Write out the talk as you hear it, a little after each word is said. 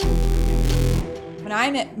when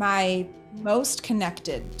I'm at my most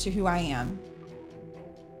connected to who I am,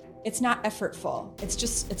 it's not effortful.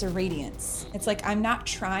 It's a radiance. It's like I'm not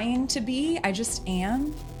trying to be, I just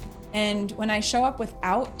am. And when I show up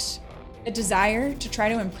without a desire to try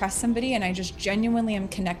to impress somebody and I just genuinely am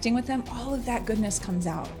connecting with them, all of that goodness comes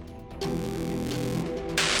out.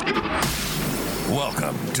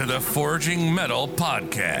 Welcome to the Forging Metal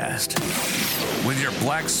Podcast with your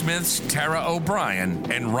blacksmiths Tara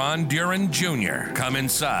O'Brien and Ron Duran Jr. Come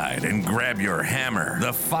inside and grab your hammer.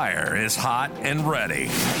 The fire is hot and ready.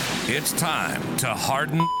 It's time to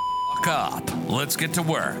harden up. Let's get to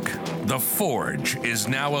work. The forge is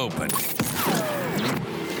now open.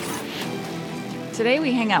 Today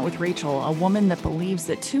we hang out with Rachel, a woman that believes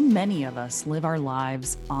that too many of us live our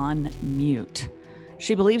lives on mute.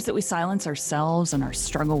 She believes that we silence ourselves and our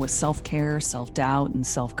struggle with self-care, self-doubt, and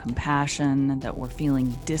self-compassion, that we're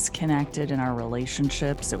feeling disconnected in our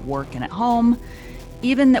relationships at work and at home,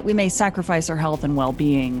 even that we may sacrifice our health and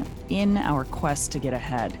well-being in our quest to get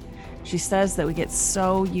ahead. She says that we get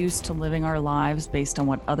so used to living our lives based on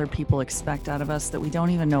what other people expect out of us that we don't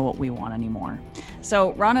even know what we want anymore.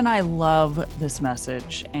 So Ron and I love this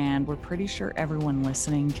message, and we're pretty sure everyone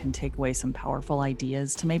listening can take away some powerful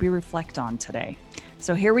ideas to maybe reflect on today.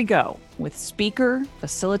 So here we go with speaker,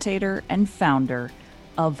 facilitator, and founder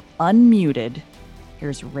of Unmuted.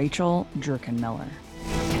 Here's Rachel Druckenmiller.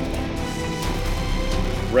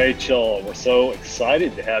 Rachel, we're so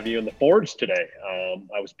excited to have you in the Forge today.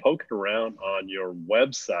 I was poking around on your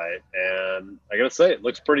website, and I gotta say, it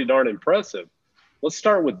looks pretty darn impressive. Let's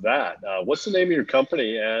start with that. What's the name of your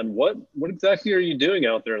company, and what exactly are you doing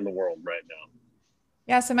out there in the world right now?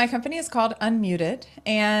 Yeah, so my company is called Unmuted.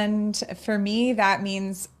 And for me, that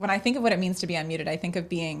means, when I think of what it means to be unmuted, I think of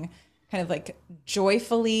being kind of like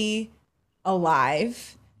joyfully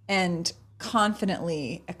alive and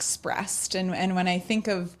confidently expressed. And when I think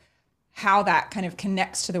of how that kind of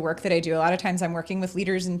connects to the work that I do, a lot of times I'm working with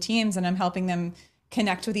leaders and teams and I'm helping them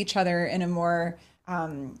connect with each other in a more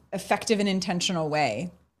effective and intentional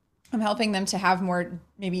way. I'm helping them to have more,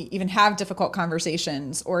 maybe even have difficult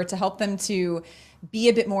conversations, or to help them to be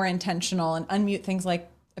a bit more intentional and unmute things like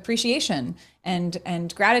appreciation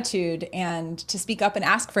and gratitude, and to speak up and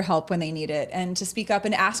ask for help when they need it, and to speak up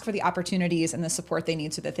and ask for the opportunities and the support they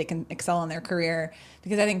need so that they can excel in their career.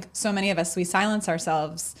 Because I think so many of us, we silence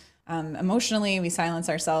ourselves emotionally, we silence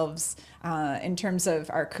ourselves in terms of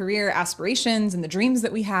our career aspirations and the dreams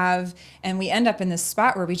that we have. And we end up in this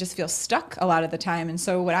spot where we just feel stuck a lot of the time. And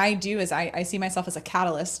so what I do is I see myself as a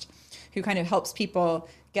catalyst who kind of helps people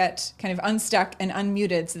get kind of unstuck and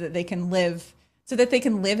unmuted so that they can live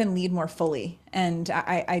and lead more fully. And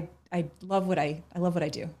I love what I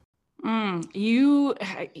do.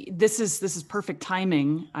 This is perfect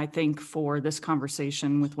timing, I think, for this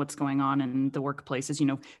conversation with what's going on in the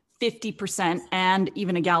workplaces. 50%, and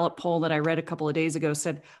even a Gallup poll that I read a couple of days ago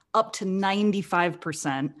said up to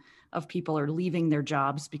 95% of people are leaving their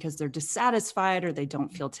jobs because they're dissatisfied, or they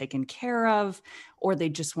don't feel taken care of, or they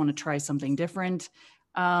just want to try something different.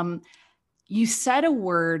 You said a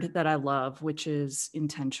word that I love, which is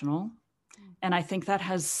intentional. And I think that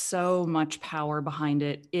has so much power behind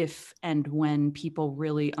it if and when people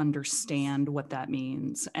really understand what that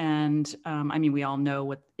means. And we all know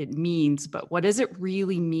what it means, but what does it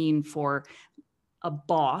really mean for a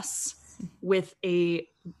boss with a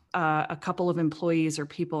couple of employees or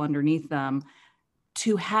people underneath them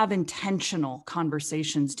to have intentional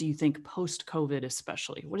conversations, do you think, post-COVID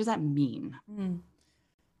especially? What does that mean?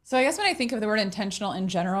 So I guess when I think of the word intentional in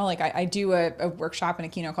general, like I do a workshop and a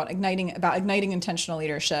keynote called Igniting Intentional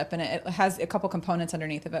Leadership. And it has a couple components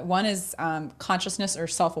underneath of it. One is consciousness or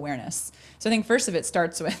self-awareness. So I think the first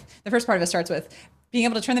part of it starts with being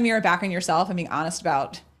able to turn the mirror back on yourself and being honest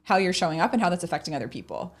about how you're showing up and how that's affecting other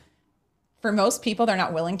people. For most people, they're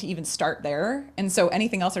not willing to even start there. And so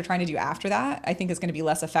anything else they're trying to do after that, I think, is going to be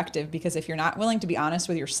less effective, because if you're not willing to be honest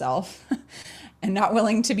with yourself and not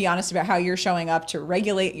willing to be honest about how you're showing up, to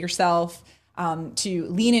regulate yourself, to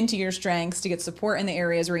lean into your strengths, to get support in the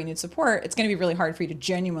areas where you need support, it's going to be really hard for you to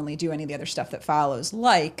genuinely do any of the other stuff that follows,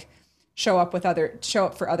 like show up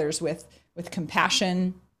for others with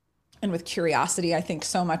compassion and with curiosity. I think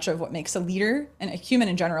so much of what makes a leader and a human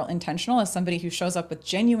in general intentional is somebody who shows up with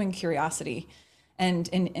genuine curiosity and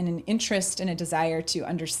an interest and a desire to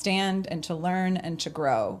understand and to learn and to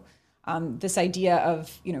grow. This idea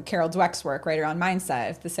of, Carol Dweck's work right around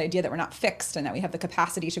mindset, this idea that we're not fixed and that we have the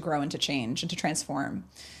capacity to grow and to change and to transform.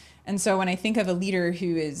 And so when I think of a leader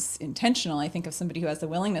who is intentional, I think of somebody who has the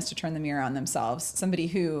willingness to turn the mirror on themselves, somebody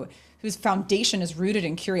whose foundation is rooted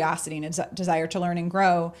in curiosity and a desire to learn and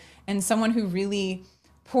grow, and someone who really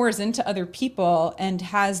pours into other people and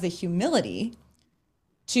has the humility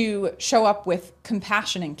to show up with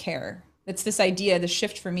compassion and care. It's this idea, the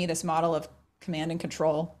shift for me, this model of command and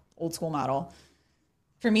control, old school model.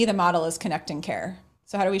 For me, the model is connect and care.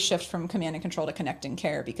 So how do we shift from command and control to connect and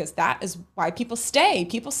care? Because that is why people stay.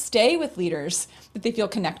 People stay with leaders that they feel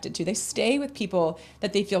connected to. They stay with people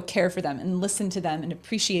that they feel care for them and listen to them and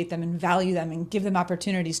appreciate them and value them and give them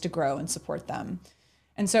opportunities to grow and support them.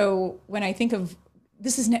 And so when I think of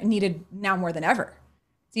this is needed now more than ever.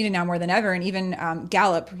 It's needed now more than ever. And even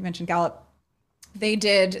Gallup, you mentioned Gallup,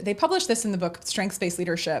 they published this in the book Strengths-Based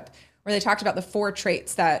Leadership, where they talked about the 4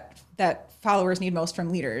 traits that followers need most from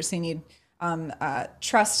leaders. They need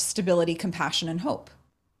trust, stability, compassion, and hope.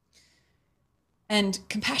 And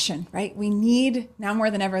compassion, right? We need now more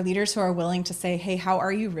than ever leaders who are willing to say, hey, how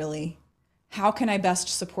are you really? How can I best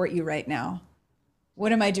support you right now?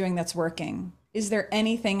 What am I doing that's working? Is there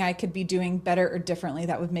anything I could be doing better or differently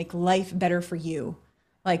that would make life better for you?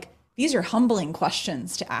 Like, these are humbling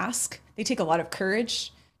questions to ask. They take a lot of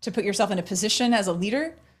courage to put yourself in a position as a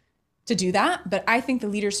leader to do that. But I think the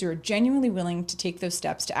leaders who are genuinely willing to take those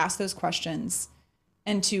steps, to ask those questions,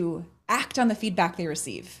 and to act on the feedback they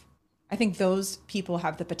receive, I think those people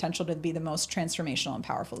have the potential to be the most transformational and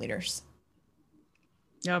powerful leaders.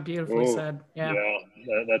 Yeah, beautifully said. Yeah,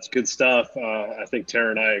 that's good stuff. I think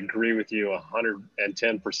Tara and I agree with you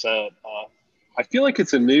 110%. I feel like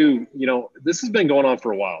it's a new, this has been going on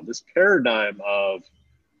for a while. This paradigm of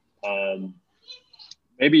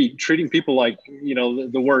maybe treating people like,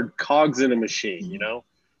 the word cogs in a machine,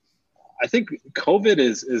 I think COVID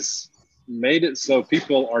is made it so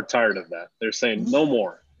people are tired of that. They're saying no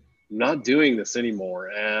more, I'm not doing this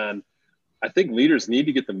anymore. And I think leaders need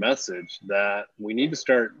to get the message that we need to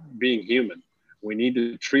start being human. We need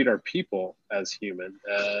to treat our people as human.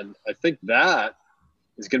 And I think that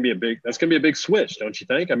is going to be a big switch, don't you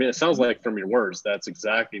think? I mean, it sounds like from your words, that's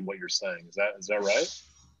exactly what you're saying. Is that right?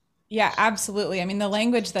 Yeah, absolutely. I mean, the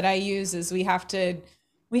language that I use is we have to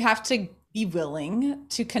be willing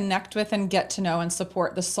to connect with and get to know and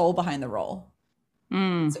support the soul behind the role.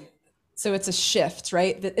 So it's a shift,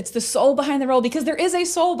 right? It's the soul behind the role, because there is a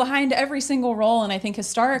soul behind every single role. And I think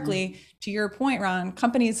historically, to your point, Ron,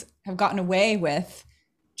 companies have gotten away with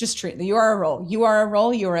just treat that you are a role. You are a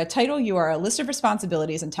role, you are a title, you are a list of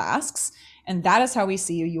responsibilities and tasks. And that is how we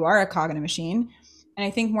see you. You are a cog in a machine. And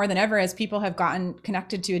I think more than ever, as people have gotten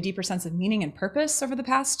connected to a deeper sense of meaning and purpose over the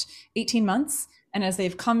past 18 months, and as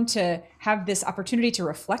they've come to have this opportunity to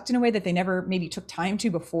reflect in a way that they never maybe took time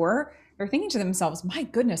to before, they're thinking to themselves, my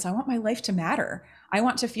goodness, I want my life to matter. I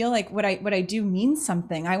want to feel like what I do means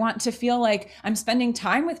something. I want to feel like I'm spending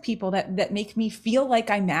time with people that make me feel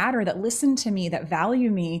like I matter, that listen to me, that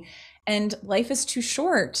value me. And life is too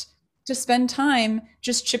short to spend time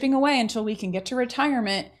just chipping away until we can get to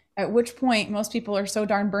retirement, at which point most people are so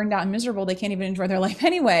darn burned out and miserable they can't even enjoy their life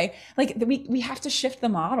anyway. Like we have to shift the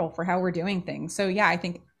model for how we're doing things. So yeah, I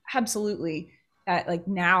think absolutely that like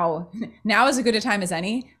now is as good a time as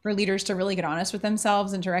any for leaders to really get honest with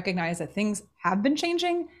themselves and to recognize that things have been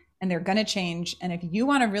changing and they're going to change. And if you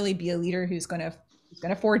want to really be a leader who's going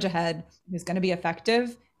to forge ahead, who's going to be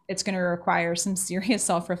effective, it's going to require some serious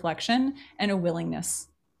self-reflection and a willingness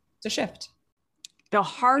to shift. The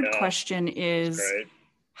hard question is,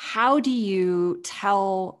 how do you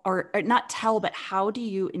tell, or not tell, but how do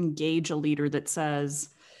you engage a leader that says,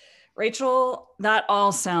 Rachel, that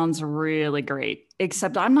all sounds really great,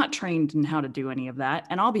 except I'm not trained in how to do any of that.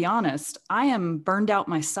 And I'll be honest, I am burned out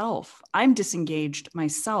myself. I'm disengaged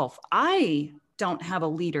myself. I don't have a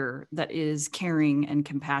leader that is caring and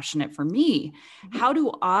compassionate for me. How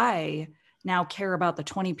do I now care about the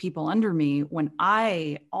 20 people under me when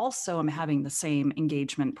I also am having the same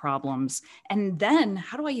engagement problems? And then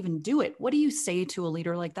how do I even do it? What do you say to a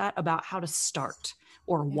leader like that about how to start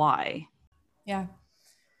or why? Yeah.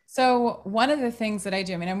 So one of the things that I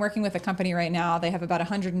do, I mean, I'm working with a company right now. They have about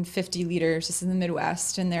 150 leaders. This is in the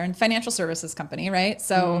Midwest, and they're in financial services company, right?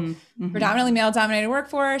 So predominantly male-dominated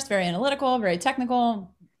workforce, very analytical, very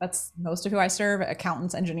technical. That's most of who I serve,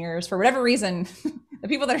 accountants, engineers. For whatever reason, the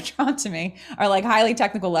people that are drawn to me are like highly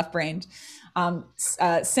technical, left-brained,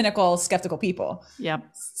 cynical, skeptical people. Yep.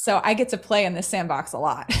 So I get to play in this sandbox a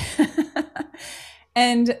lot.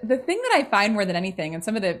 And the thing that I find more than anything, and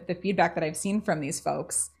some of the feedback that I've seen from these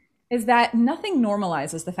folks, is that nothing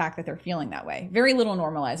normalizes the fact that they're feeling that way. Very little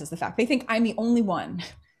normalizes the fact. They think I'm the only one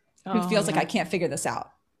who feels like I can't figure this out.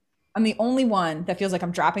 I'm the only one that feels like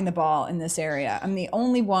I'm dropping the ball in this area. I'm the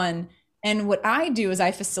only one. And what I do is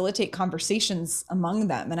I facilitate conversations among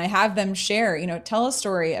them, and I have them share, tell a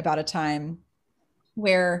story about a time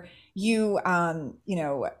where you,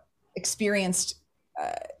 experienced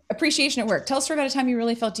appreciation at work. Tell a story about a time you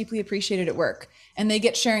really felt deeply appreciated at work. And they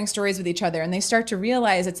get sharing stories with each other and they start to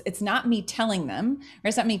realize it's not me telling them, or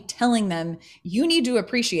it's not me telling them you need to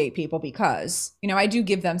appreciate people because, I do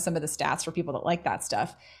give them some of the stats for people that like that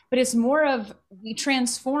stuff, but it's more of we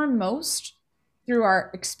transform most through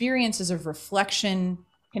our experiences of reflection,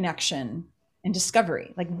 connection, and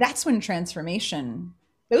discovery. Like that's when transformation,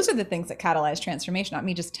 those are the things that catalyze transformation, not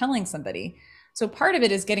me just telling somebody. So part of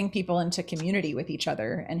it is getting people into community with each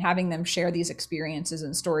other and having them share these experiences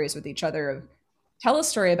and stories with each other of tell a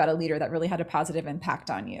story about a leader that really had a positive impact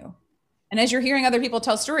on you. And as you're hearing other people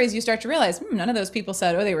tell stories, you start to realize, none of those people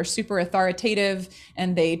said, oh, they were super authoritative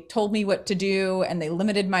and they told me what to do and they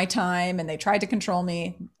limited my time and they tried to control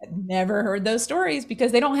me. I've never heard those stories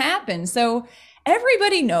because they don't happen. So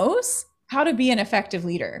everybody knows how to be an effective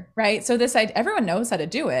leader, right? So everyone knows how to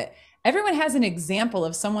do it. Everyone has an example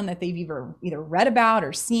of someone that they've either read about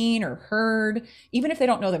or seen or heard, even if they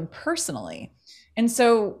don't know them personally. And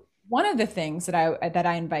so one of the things that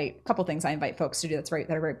I invite, a couple things I invite folks to do that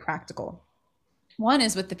are very practical. One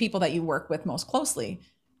is with the people that you work with most closely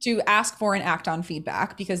to ask for and act on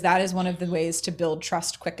feedback, because that is one of the ways to build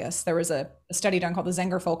trust quickest. There was a study done called the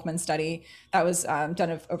Zenger-Folkman study that was done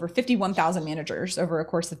of over 51,000 managers over a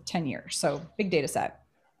course of 10 years. So big data set.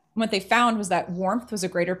 And what they found was that warmth was a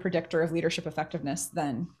greater predictor of leadership effectiveness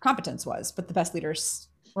than competence was, but the best leaders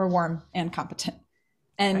were warm and competent.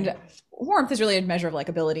 And right. Warmth is really a measure of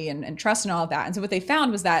likability and trust and all of that. And so what they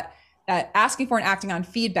found was that asking for and acting on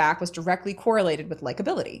feedback was directly correlated with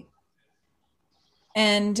likability.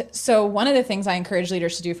 And so one of the things I encourage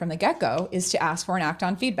leaders to do from the get-go is to ask for and act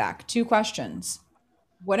on feedback. 2 questions.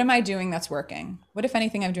 What am I doing that's working? What, if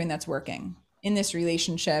anything, I'm doing that's working in this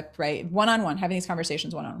relationship, right? One-on-one, having these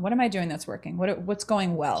conversations one-on-one. What am I doing that's working? What's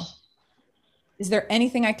going well? Is there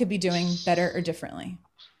anything I could be doing better or differently?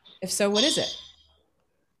 If so, what is it?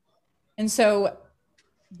 And so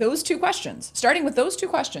those 2 questions, starting with those 2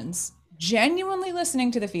 questions, genuinely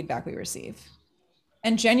listening to the feedback we receive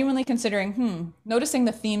and genuinely considering, noticing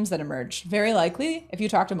the themes that emerge. Very likely, if you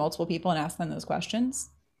talk to multiple people and ask them those questions,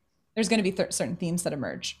 there's going to be certain themes that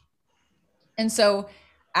emerge. And so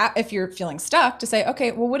if you're feeling stuck, to say,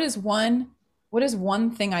 okay, well, what is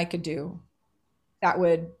one thing I could do that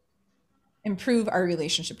would improve our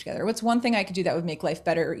relationship together? What's one thing I could do that would make life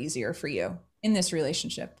better or easier for you in this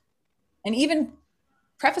relationship? And even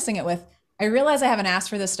prefacing it with, I realize I haven't asked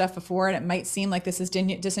for this stuff before and it might seem like this is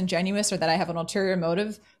disingenuous or that I have an ulterior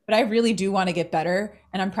motive, but I really do want to get better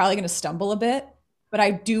and I'm probably going to stumble a bit, but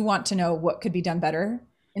I do want to know what could be done better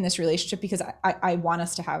in this relationship because I want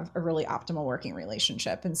us to have a really optimal working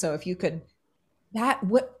relationship. And so if you could,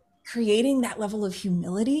 creating that level of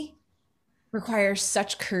humility requires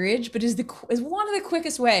such courage, but is one of the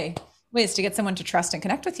quickest ways to get someone to trust and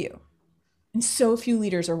connect with you. And so few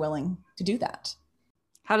leaders are willing to do that.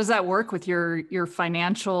 How does that work with your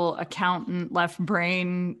financial accountant left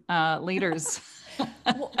brain leaders?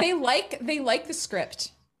 Well, they like the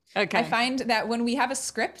script. Okay. I find that when we have a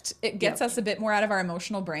script, it gets us a bit more out of our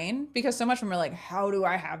emotional brain, because so much when we're like, how do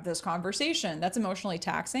I have this conversation? That's emotionally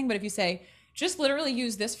taxing. But if you say, just literally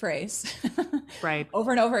use this phrase right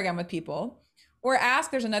over and over again with people, or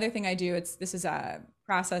ask, there's another thing I do. This is a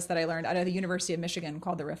process that I learned out of the University of Michigan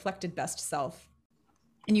called the reflected best self.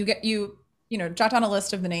 And you jot down a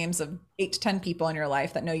list of the names of 8 to 10 people in your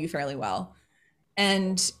life that know you fairly well.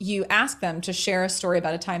 And you ask them to share a story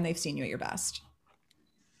about a time they've seen you at your best.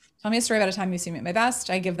 Tell me a story about a time you've seen me at my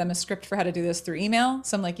best. I give them a script for how to do this through email.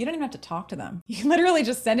 So I'm like, you don't even have to talk to them. You can literally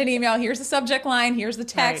just send an email. Here's the subject line. Here's the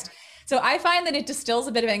text. Right. So I find that it distills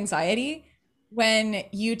a bit of anxiety when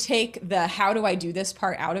you take the how do I do this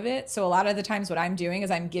part out of it. So a lot of the times what I'm doing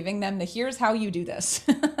is I'm giving them the here's how you do this.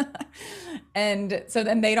 And so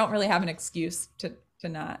then they don't really have an excuse to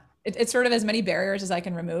not. It's sort of as many barriers as I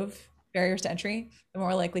can remove, barriers to entry, the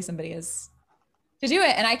more likely somebody is to do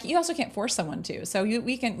it. And you also can't force someone to. So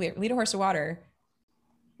we can lead a horse to water,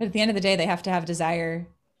 but at the end of the day, they have to have a desire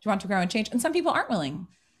to want to grow and change. And some people aren't willing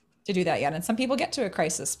to do that yet. And some people get to a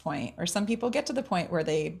crisis point, or some people get to the point where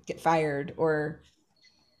they get fired or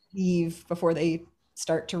leave before they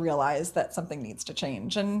start to realize that something needs to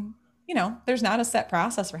change. And, there's not a set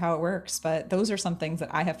process for how it works, but those are some things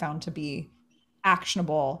that I have found to be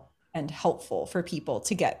actionable and helpful for people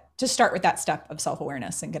to start with that step of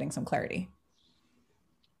self-awareness and getting some clarity.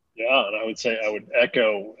 Yeah, and I would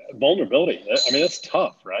echo vulnerability. I mean, that's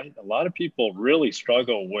tough, right? A lot of people really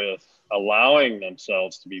struggle with allowing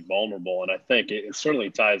themselves to be vulnerable. And I think it certainly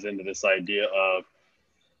ties into this idea of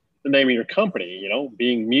the name of your company,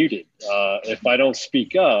 being muted. If I don't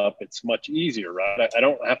speak up, it's much easier, right? I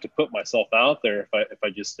don't have to put myself out there if I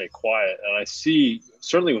just stay quiet. And I see,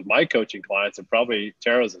 certainly with my coaching clients and probably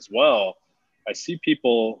Tara's as well, I see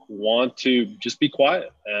people want to just be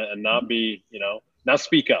quiet and not be, not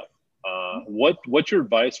speak up. What's your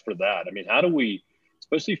advice for that? I mean, how do we,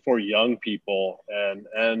 especially for young people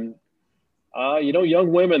and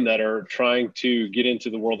young women that are trying to get into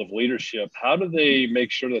the world of leadership, how do they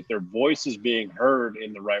make sure that their voice is being heard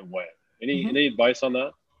in the right way? Any advice on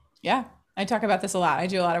that? Yeah, I talk about this a lot. I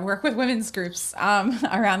do a lot of work with women's groups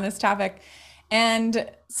around this topic. And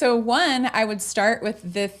so one, I would start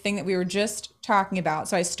with the thing that we were just talking about.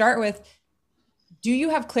 So I start with, do you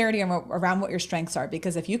have clarity around what your strengths are?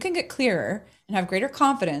 Because if you can get clearer and have greater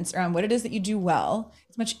confidence around what it is that you do well,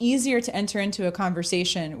 it's much easier to enter into a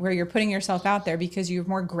conversation where you're putting yourself out there because you're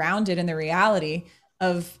more grounded in the reality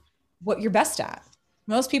of what you're best at.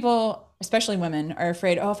 Most people, especially women, are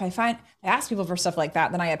afraid, oh, if I ask people for stuff like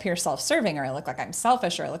that, then I appear self-serving, or I look like I'm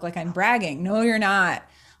selfish, or I look like I'm bragging. No, you're not.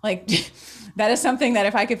 Like that is something that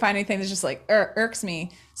if I could find anything that's just like irks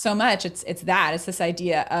me so much, it's this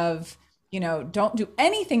idea of, don't do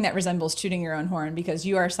anything that resembles tooting your own horn because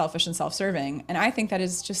you are selfish and self-serving. And I think that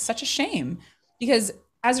is just such a shame, because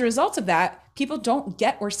as a result of that, people don't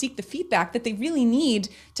get or seek the feedback that they really need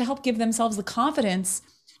to help give themselves the confidence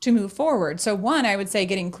to move forward. So one, I would say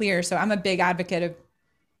getting clear. So I'm a big advocate of,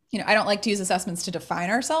 I don't like to use assessments to define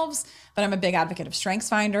ourselves, but I'm a big advocate of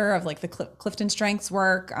StrengthsFinder, of like the Clifton Strengths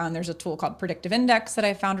work. There's a tool called Predictive Index that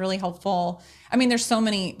I found really helpful. I mean, there's so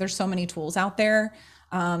many tools out there.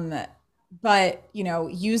 But,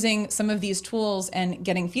 using some of these tools and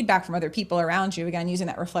getting feedback from other people around you, again, using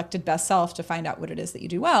that reflected best self to find out what it is that you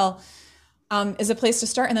do well, is a place to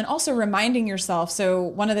start. And then also reminding yourself. So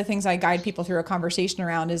one of the things I guide people through a conversation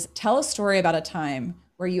around is tell a story about a time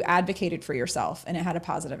where you advocated for yourself and it had a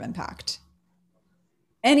positive impact.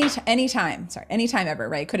 Anytime ever,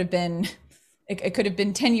 right? It could have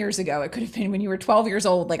been 10 years ago. It could have been when you were 12 years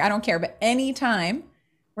old. Like, I don't care, but any time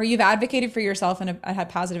where you've advocated for yourself and it had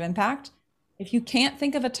positive impact. If you can't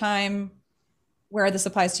think of a time where this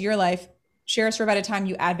applies to your life, share a story about a time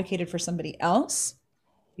you advocated for somebody else.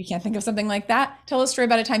 If you can't think of something like that, tell a story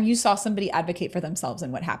about a time you saw somebody advocate for themselves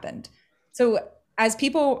and what happened. So as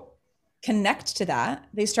people connect to that,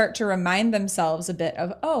 they start to remind themselves a bit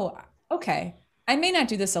of, oh, okay, I may not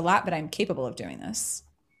do this a lot, but I'm capable of doing this.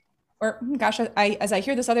 Or gosh, as I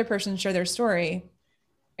hear this other person share their story,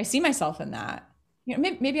 I see myself in that.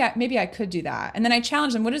 Maybe I could do that. And then I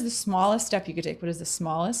challenge them, what is the smallest step you could take? What is the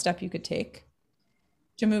smallest step you could take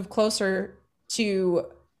to move closer to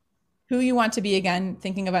who you want to be, again,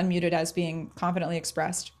 thinking of unmuted as being confidently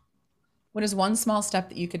expressed? What is one small step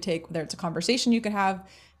that you could take, whether it's a conversation you could have,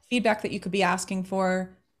 feedback that you could be asking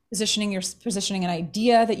for, positioning an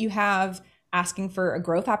idea that you have, asking for a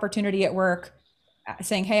growth opportunity at work,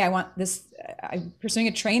 saying, hey, I want this, I'm pursuing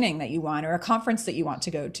a training that you want or a conference that you want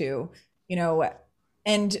to go to,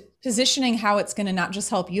 and positioning how it's going to not just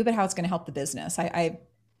help you, but how it's going to help the business. I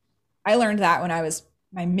learned that when I was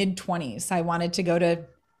my mid-20s. I wanted to go to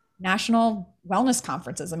national wellness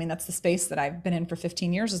conferences. I mean, that's the space that I've been in for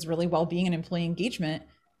 15 years, is really well-being and employee engagement.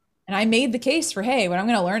 And I made the case for, hey, what I'm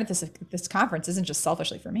going to learn at this conference isn't just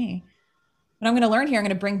selfishly for me. What I'm going to learn here, I'm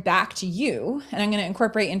going to bring back to you, and I'm going to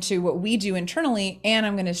incorporate into what we do internally, and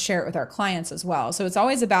I'm going to share it with our clients as well. So it's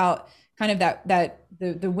always about kind of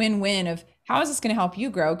the win-win of, how is this going to help you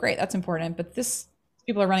grow? Great, that's important. But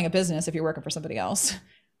people are running a business. If you're working for somebody else,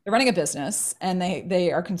 they're running a business, and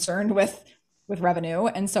they are concerned with revenue.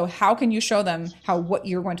 And so how can you show them how what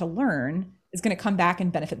you're going to learn is going to come back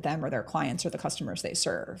and benefit them or their clients or the customers they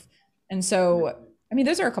serve? And so, I mean,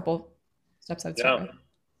 those are a couple steps I'd start with.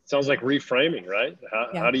 Sounds like reframing, right?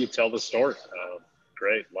 How do you tell the story?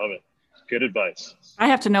 Great. Love it. Good advice. I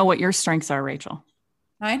have to know what your strengths are, Rachel.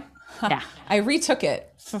 Mine? Yeah. I retook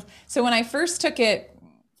it. So when I first took it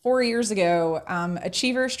 4 years ago,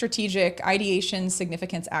 Achiever, Strategic, Ideation,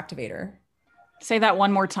 Significance, Activator. Say that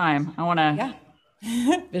one more time. I want to.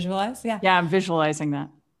 Yeah. Visualize. Yeah. Yeah. I'm visualizing that.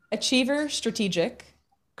 Achiever, Strategic.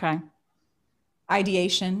 Okay.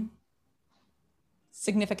 Ideation,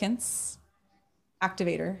 Significance,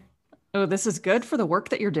 Activator. Oh, this is good for the work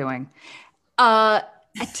that you're doing.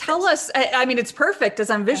 Tell us, I mean, it's perfect. As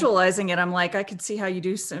I'm visualizing it, I'm like, I could see how you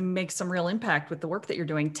make some real impact with the work that you're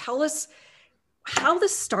doing. Tell us how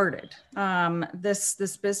this started.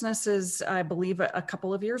 This business is, I believe, a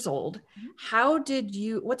couple of years old.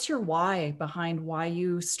 What's your why behind why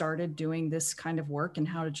you started doing this kind of work, and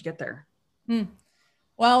how did you get there?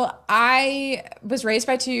 Well, I was raised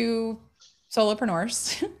by two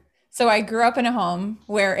solopreneurs. So I grew up in a home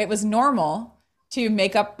where it was normal to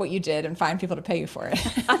make up what you did and find people to pay you for it.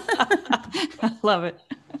 I love it.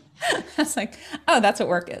 I was like, oh, that's what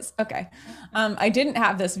work is. Okay. I didn't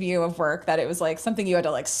have this view of work that it was like something you had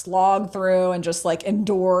to like slog through and just like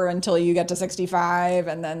endure until you get to 65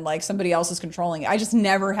 and then like somebody else is controlling it. I just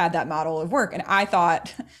never had that model of work. And I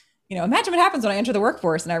thought, imagine what happens when I enter the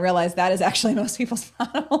workforce. And I realized that is actually most people's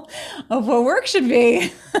model of what work should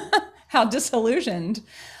be. How disillusioned.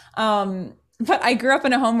 But I grew up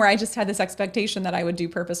in a home where I just had this expectation that I would do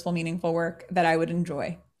purposeful, meaningful work that I would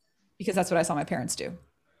enjoy because that's what I saw my parents do.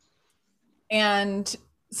 And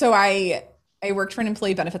so I worked for an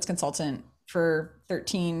employee benefits consultant for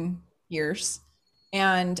 13 years,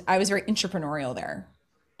 and I was very entrepreneurial there.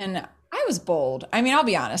 And I was bold. I mean, I'll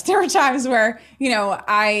be honest. There were times where,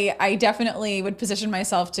 I definitely would position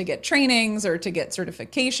myself to get trainings or to get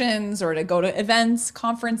certifications or to go to events,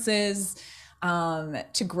 conferences,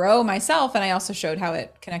 to grow myself. And I also showed how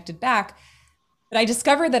it connected back. But I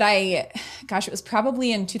discovered that it was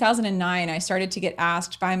probably in 2009, I started to get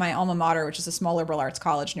asked by my alma mater, which is a small liberal arts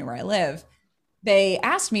college near where I live. They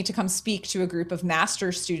asked me to come speak to a group of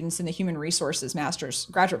master's students in the human resources master's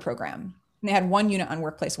graduate program. And they had one unit on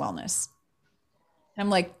workplace wellness. And I'm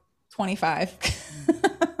like 25.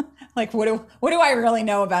 Like, what do I really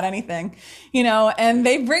know about anything? And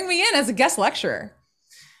they bring me in as a guest lecturer.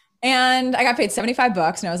 And I got paid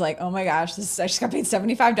 $75 and I was like, oh my gosh, I just got paid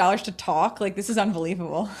 $75 to talk. Like, this is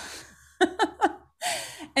unbelievable.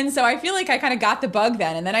 And so I feel like I kind of got the bug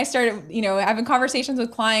then. And then I started, having conversations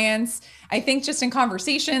with clients. I think just in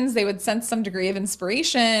conversations, they would sense some degree of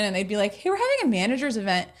inspiration and they'd be like, hey, we're having a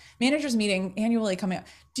managers meeting annually coming up.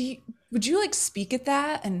 Would you like speak at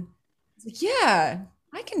that? And I was like, yeah,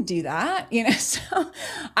 I can do that. So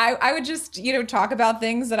I would just, talk about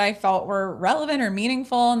things that I felt were relevant or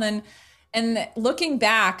meaningful. And looking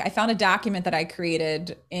back, I found a document that I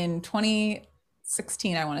created in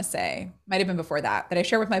 2016, I want to say, might've been before that I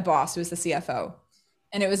shared with my boss, who was the CFO.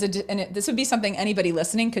 And this would be something anybody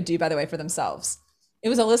listening could do, by the way, for themselves. It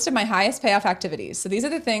was a list of my highest payoff activities. So these are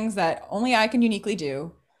the things that only I can uniquely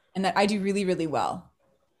do and that I do really, really well.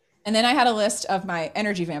 And then I had a list of my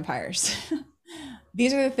energy vampires.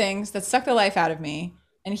 These are the things that suck the life out of me.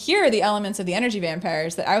 And here are the elements of the energy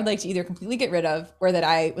vampires that I would like to either completely get rid of or that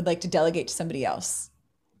I would like to delegate to somebody else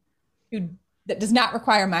that does not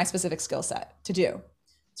require my specific skill set to do.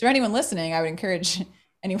 So for anyone listening, I would encourage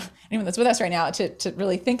anyone that's with us right now to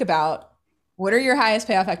really think about what are your highest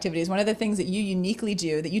payoff activities? One of the things that you uniquely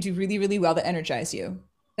do, that you do really, really well, that energize you,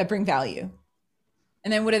 that bring value.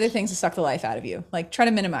 And then what are the things that suck the life out of you? Like, try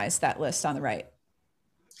to minimize that list on the right.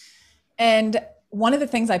 And one of the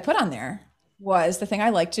things I put on there was the thing I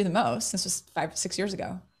liked to do the most. This was 5 or 6 years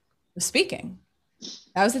ago, was speaking.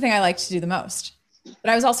 That was the thing I liked to do the most.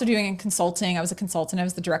 But I was also doing consulting. I was a consultant. I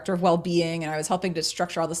was the director of well-being, and I was helping to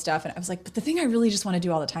structure all the stuff. And I was like, but the thing I really just want to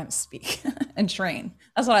do all the time is speak and train.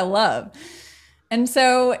 That's what I love. And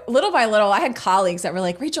so little by little, I had colleagues that were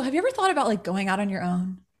like, Rachel, have you ever thought about like going out on your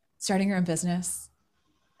own, starting your own business?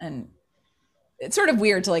 And it's sort of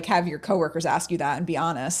weird to like have your coworkers ask you that and be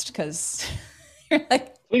honest, because you're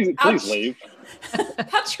like, please leave.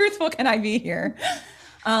 How truthful can I be here?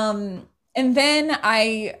 And then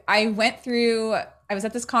I went through, I was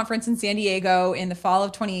at this conference in San Diego in summer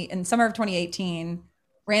of 2018,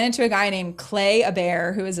 ran into a guy named Clay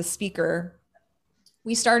Aber, who is a speaker.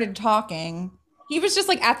 We started talking. He was just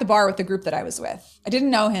like at the bar with the group that I was with. I didn't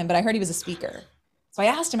know him, but I heard he was a speaker. So I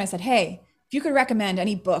asked him, I said, hey, if you could recommend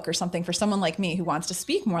any book or something for someone like me who wants to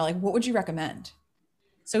speak more, like what would you recommend?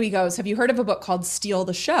 So he goes, have you heard of a book called Steal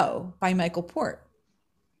the Show by Michael Port?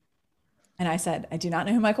 And I said, I do not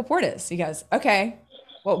know who Michael Port is. He goes, okay,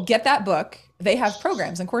 well, get that book. They have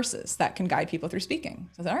programs and courses that can guide people through speaking.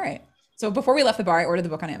 So I said, all right. So before we left the bar, I ordered the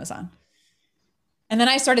book on Amazon. And then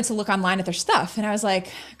I started to look online at their stuff. And I was like,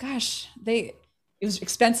 gosh, it was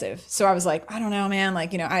expensive. So I was like, I don't know, man.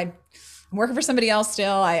 Like, I'm working for somebody else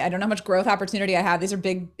still. I don't know how much growth opportunity I have. These are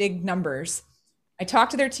big, big numbers. I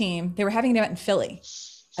talked to their team. They were having an event in Philly.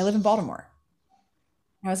 I live in Baltimore.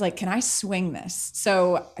 I was like, can I swing this?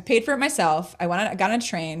 So I paid for it myself. I got on a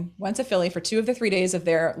train, went to Philly for 2 of the 3 days of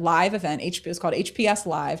their live event. It was called HPS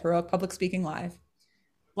Live, Heroic Public Speaking Live.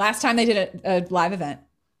 Last time they did a live event,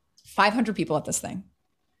 500 people at this thing.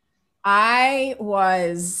 I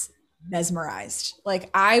was mesmerized.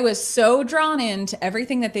 Like, I was so drawn into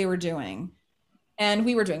everything that they were doing. And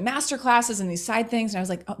we were doing master classes and these side things. And I was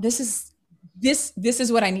like, oh, this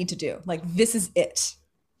is what I need to do. Like, this is it.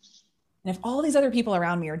 And if all these other people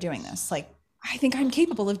around me are doing this, like, I think I'm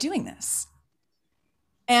capable of doing this.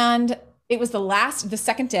 And it was end of the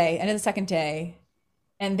second day.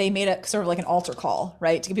 and they made it sort of like an altar call,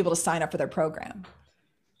 right, to get people to sign up for their program.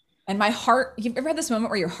 And my heart, you've ever had this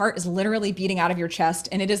moment where your heart is literally beating out of your chest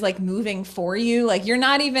and it is like moving for you? Like you're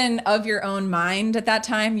not even of your own mind at that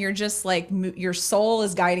time. You're just like, your soul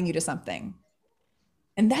is guiding you to something.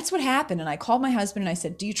 And that's what happened. And I called my husband and I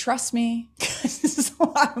said, do you trust me? This is a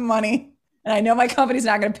lot of money. And I know my company's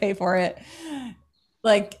not going to pay for it.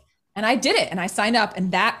 And I did it and I signed up,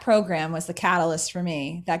 and that program was the catalyst for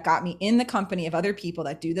me that got me in the company of other people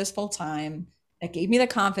that do this full time, that gave me the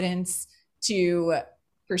confidence to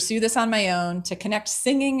pursue this on my own, to connect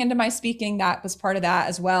singing into my speaking. That was part of that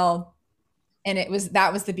as well. And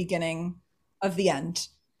that was the beginning of the end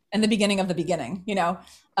and the beginning of the beginning,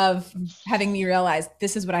 of having me realize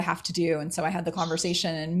this is what I have to do. And so I had the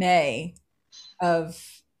conversation in May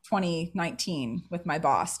of 2019 with my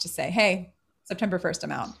boss to say, hey, September 1st,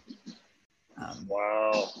 I'm out.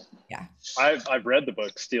 Wow. Yeah. I've read the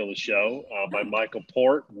book Steal the Show by Michael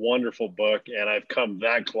Port. Wonderful book. And I've come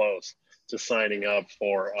that close to signing up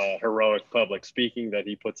for heroic public speaking that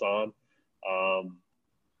he puts on.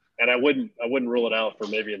 And I wouldn't rule it out for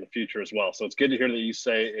maybe in the future as well. So it's good to hear that you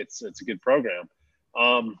say it's a good program.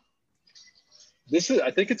 I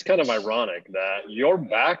think it's kind of ironic that your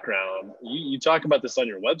background, you talk about this on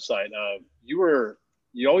your website.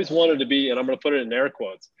 You always wanted to be, and I'm going to put it in air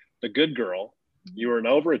quotes, the good girl. You were an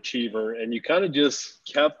overachiever, and you kind of just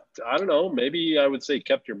kept, I don't know, maybe I would say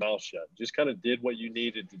kept your mouth shut, just kind of did what you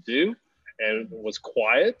needed to do and was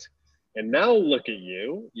quiet. And now look at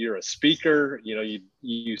you, you're a speaker,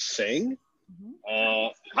 you sing.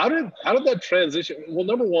 How did that transition? Well,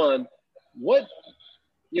 number one,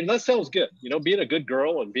 that sounds good. Being a good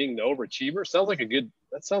girl and being the overachiever sounds like isn't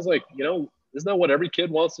that what every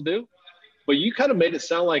kid wants to do? But you kind of made it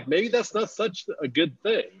sound like maybe that's not such a good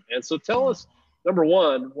thing. And so tell us, number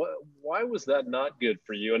one, why was that not good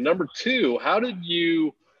for you? And number two, how did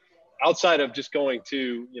you, outside of just going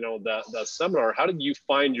to, that seminar, how did you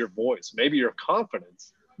find your voice, maybe your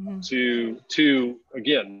confidence to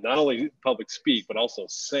again, not only public speak, but also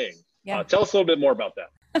sing? Yeah. Tell us a little bit more about that.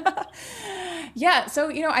 Yeah. So,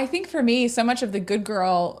 I think for me, so much of the good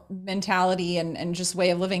girl mentality and just way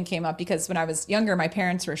of living came up because when I was younger, my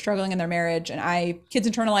parents were struggling in their marriage and kids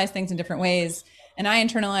internalize things in different ways. And I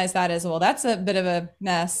internalized that as, well, that's a bit of a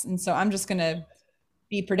mess. And so I'm just going to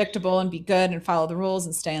be predictable and be good and follow the rules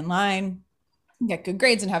and stay in line, and get good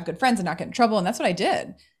grades and have good friends and not get in trouble. And that's what I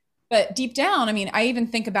did. But deep down, I even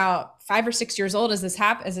think about 5 or 6 years old as this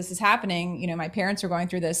is happening, my parents were going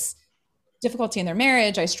through this difficulty in their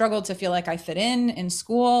marriage. I struggled to feel like I fit in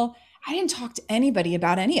school. I didn't talk to anybody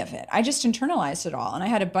about any of it. I just internalized it all. And I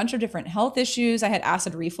had a bunch of different health issues. I had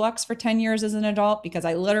acid reflux for 10 years as an adult because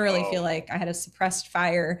I literally feel like I had a suppressed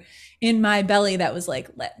fire in my belly that was like,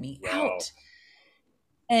 let me out.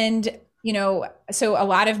 And, so a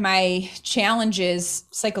lot of my challenges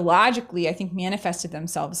psychologically, I think manifested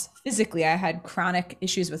themselves physically. I had chronic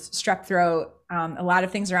issues with strep throat, a lot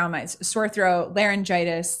of things around my sore throat,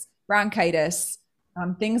 laryngitis, bronchitis,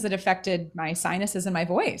 things that affected my sinuses and my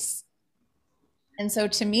voice. And so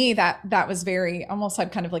to me, that was almost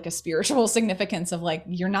had kind of like a spiritual significance of like,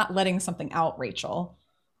 you're not letting something out, Rachel.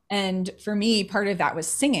 And for me, part of that was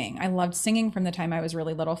singing. I loved singing from the time I was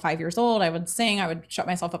really little, 5 years old. I would sing, I would shut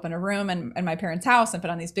myself up in a room in my parents' house and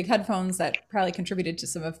put on these big headphones that probably contributed to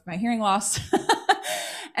some of my hearing loss.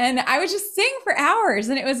 And I would just sing for hours.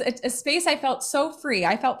 And it was a space I felt so free.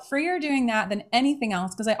 I felt freer doing that than anything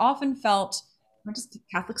else because I often felt, just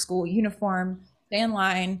Catholic school uniform, stay in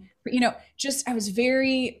line, I was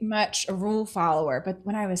very much a rule follower. But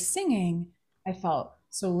when I was singing, I felt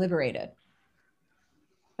so liberated.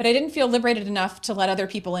 But I didn't feel liberated enough to let other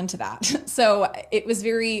people into that. So it was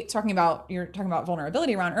you're talking about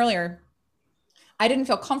vulnerability, Ron, earlier. I didn't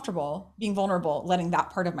feel comfortable being vulnerable, letting that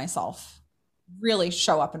part of myself really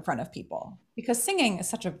show up in front of people because singing is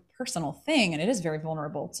such a personal thing and it is very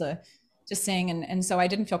vulnerable to sing. And so I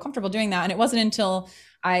didn't feel comfortable doing that. And it wasn't until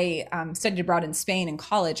I studied abroad in Spain in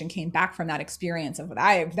college and came back from that experience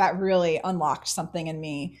that really unlocked something in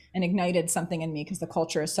me and ignited something in me because the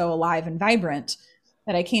culture is so alive and vibrant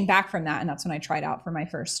that I came back from that. And that's when I tried out for my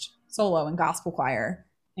first solo and gospel choir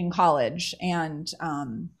in college. And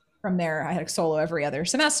from there, I had a solo every other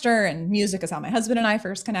semester, and music is how my husband and I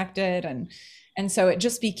first connected. And so it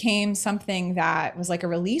just became something that was like a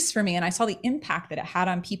release for me. And I saw the impact that it had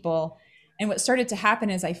on people. And what started to happen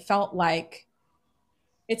is I felt like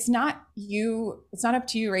it's not up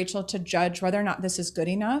to you, Rachel, to judge whether or not this is good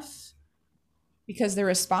enough, because the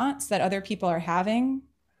response that other people are having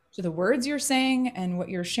to the words you're saying and what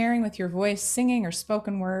you're sharing with your voice, singing or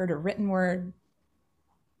spoken word or written word,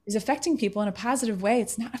 is affecting people in a positive way,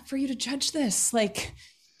 it's not for you to judge this. Like,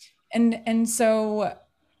 and so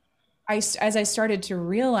as I started to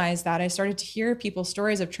realize that, I started to hear people's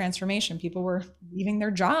stories of transformation. People were leaving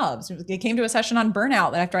their jobs. They came to a session on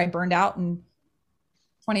burnout after I burned out in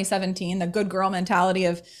 2017, the good girl mentality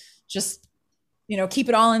of just, keep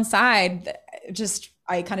it all inside.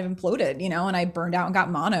 I kind of imploded, and I burned out and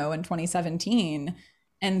got mono in 2017.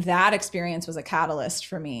 And that experience was a catalyst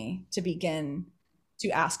for me to begin to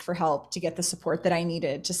ask for help, to get the support that I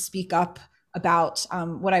needed, to speak up about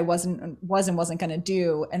what I wasn't going to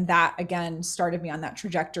do. And that again started me on that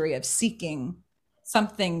trajectory of seeking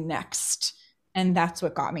something next. And that's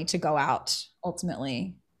what got me to go out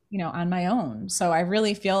ultimately, on my own. So I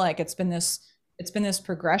really feel like it's been this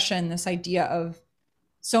progression, this idea of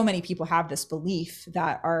so many people have this belief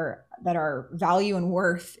that our value and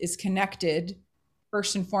worth is connected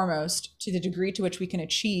first and foremost to the degree to which we can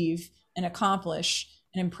achieve and accomplish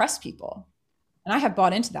and impress people. And I have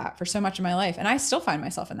bought into that for so much of my life. And I still find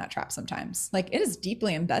myself in that trap sometimes. Like, it is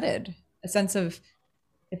deeply embedded, a sense of,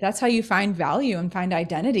 if that's how you find value and find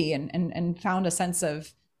identity and found a sense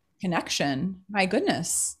of connection, my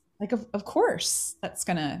goodness, like, of course, that's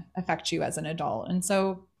going to affect you as an adult. And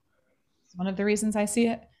so it's one of the reasons I see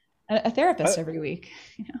a therapist every week.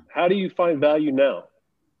 How do you find value now?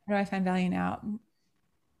 How do I find value now?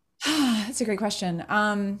 That's a great question.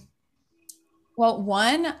 Well,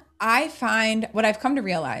 one, I find what I've come to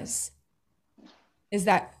realize is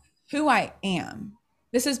that who I am,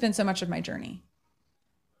 this has been so much of my journey.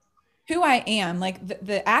 Who I am, like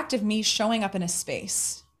the act of me showing up in a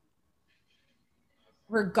space,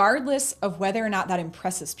 regardless of whether or not that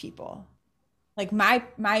impresses people, like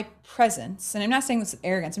my presence, and I'm not saying this with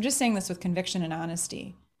arrogance, I'm just saying this with conviction and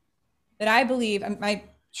honesty, that I believe, my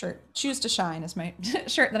shirt, Choose to Shine is my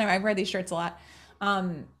shirt that I wear these shirts a lot,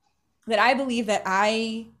 that I believe that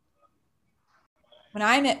when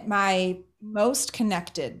I'm at my most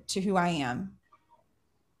connected to who I am,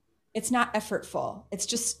 it's not effortful.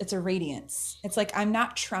 It's a radiance. It's like, I'm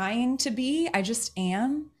not trying to be, I just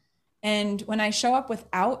am. And when I show up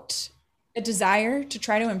without a desire to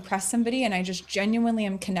try to impress somebody, and I just genuinely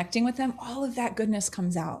am connecting with them, all of that goodness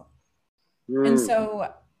comes out. And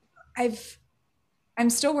so I'm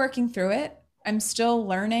still working through it. I'm still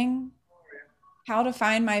learning how to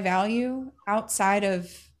find my value outside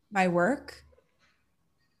of my work.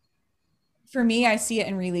 For me, I see it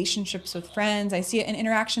in relationships with friends. I see it in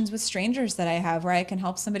interactions with strangers that I have, where I can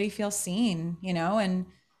help somebody feel seen,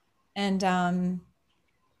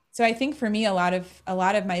 so I think for me, a lot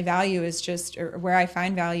of my value is just, or where I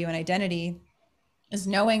find value and identity is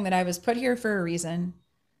knowing that I was put here for a reason,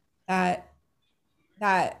 that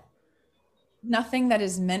nothing that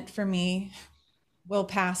is meant for me will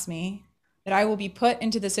pass me, that I will be put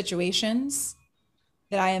into the situations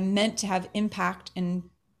that I am meant to have impact and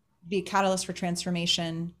be a catalyst for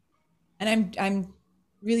transformation. And I'm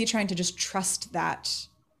really trying to just trust that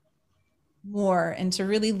more, and to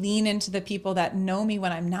really lean into the people that know me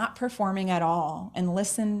when I'm not performing at all, and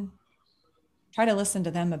try to listen to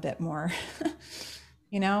them a bit more.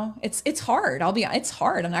 It's hard. It's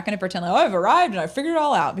hard. I'm not going to pretend like, I've arrived and I figured it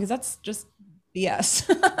all out, because that's just BS.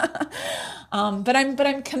 But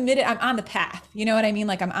I'm committed. I'm on the path. You know what I mean?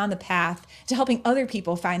 Like, I'm on the path to helping other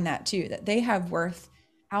people find that too, that they have worth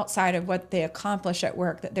outside of what they accomplish at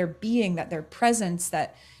work, that their presence,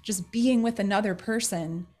 that just being with another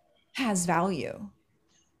person has value.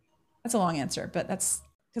 That's a long answer, but that's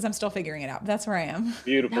because I'm still figuring it out. That's where I am.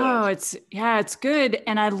 Beautiful. No, it's good.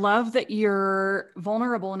 And I love that you're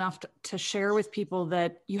vulnerable enough to share with people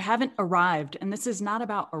that you haven't arrived. And this is not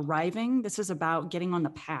about arriving. This is about getting on the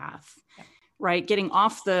path, right? Getting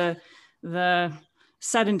off the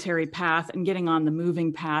sedentary path and getting on the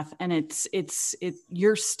moving path. And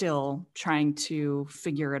you're still trying to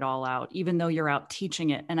figure it all out, even though you're out teaching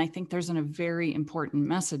it. And I think there's a very important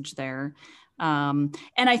message there. And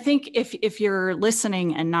I think if you're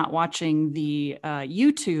listening and not watching the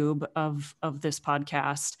YouTube of this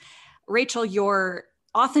podcast, Rachel, your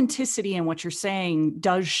authenticity in what you're saying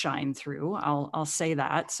does shine through. I'll say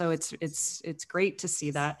that. So it's great to see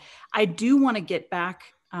that. I do want to get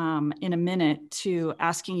back in a minute to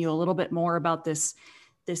asking you a little bit more about this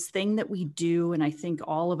thing that we do. And I think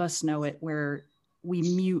all of us know it, where we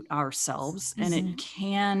mute ourselves, and it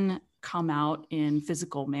can come out in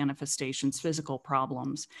physical manifestations, physical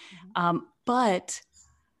problems. But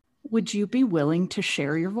would you be willing to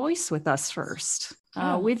share your voice with us first?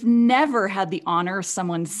 We've never had the honor of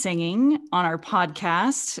someone singing on our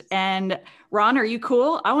podcast. And Ron, are you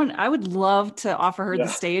cool? I would love to offer her the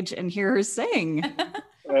stage and hear her sing.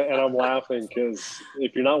 and I'm laughing because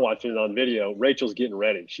if you're not watching it on video, Rachel's getting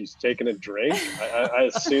ready. She's taking a drink. I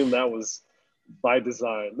assume that was by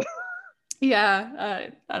design. Yeah,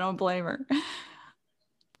 I don't blame her.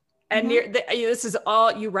 And this is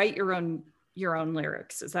all, you write your own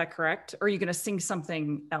lyrics, is that correct? Or are you going to sing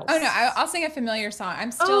something else? Oh no, I'll sing a familiar song.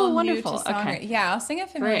 I'm still new to song. Okay. Yeah, I'll sing a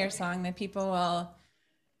familiar song that people will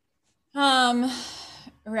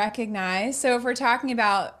recognize. So if we're talking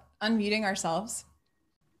about unmuting ourselves,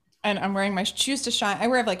 and I'm wearing my Choose to Shine. I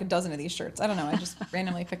wear like a dozen of these shirts. I don't know. I just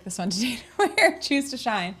randomly picked this one today to wear, Choose to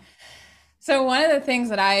Shine. So one of the things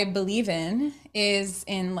that I believe in is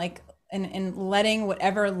in letting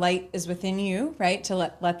whatever light is within you, right? To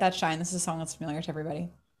let that shine. This is a song that's familiar to everybody,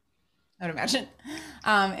 I would imagine.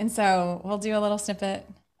 And so we'll do a little snippet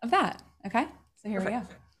of that. Okay. So here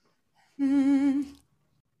Perfect. We go.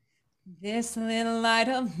 This little light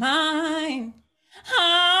of mine,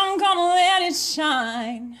 I'm gonna let it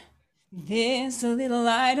shine. This little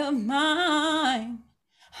light of mine,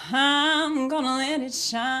 I'm gonna let it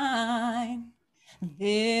shine.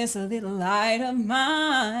 This little light of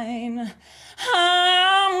mine,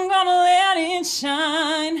 I'm gonna let it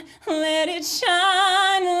shine. Let it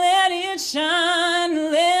shine, let it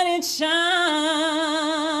shine, let it shine.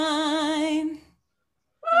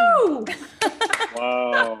 Woo!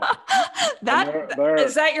 Wow.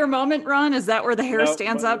 Is that your moment, Ron? Is that where the hair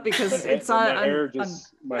stands up? Because it's on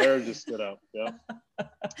my hair just stood up. Yeah.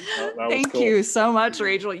 Thank you so much,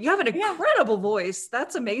 Rachel. You have an incredible voice.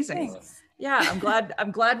 That's amazing. Thanks. Yeah,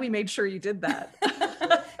 I'm glad we made sure you did that.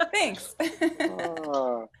 Thanks.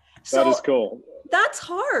 That is cool. That's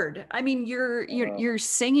hard. I mean, you're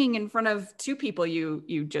singing in front of two people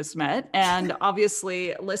you just met, and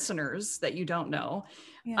obviously listeners that you don't know.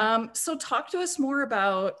 Yeah. So talk to us more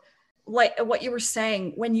about like what you were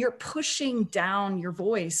saying, when you're pushing down your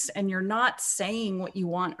voice and you're not saying what you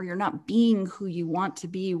want, or you're not being who you want to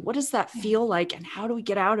be. What does that feel like, and how do we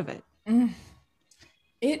get out of it?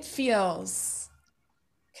 It feels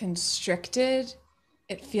constricted.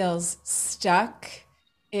 It feels stuck.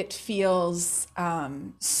 It feels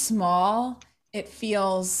small. It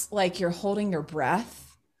feels like you're holding your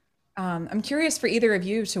breath. I'm curious for either of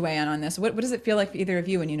you to weigh in on this. What does it feel like for either of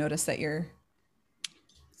you when you notice that you're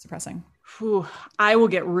suppressing? I will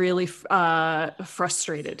get really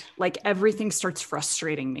frustrated. Like everything starts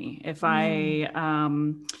frustrating me. If I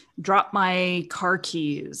drop my car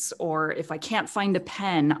keys, or if I can't find a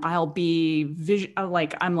pen, I'll be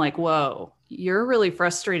I'm like, whoa, you're really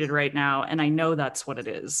frustrated right now. And I know that's what it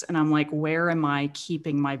is. And I'm like, where am I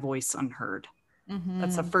keeping my voice unheard? Mm-hmm.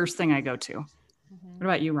 That's the first thing I go to. Mm-hmm. What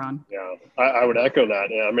about you, Ron? Yeah, I would echo that.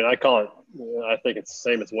 Yeah, I mean, I call it, I think it's the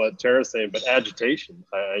same as what Tara's saying, but agitation.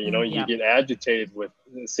 You get agitated with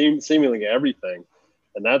seemingly everything.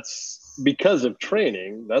 And that's because of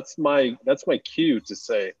training. That's my cue to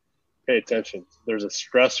say, pay attention. There's a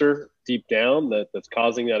stressor deep down that's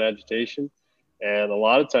causing that agitation. And a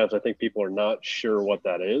lot of times I think people are not sure what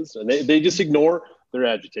that is. And they just ignore their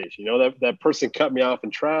agitation. That person cut me off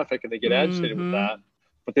in traffic, and they get agitated with that,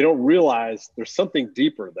 but they don't realize there's something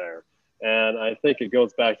deeper there. And I think it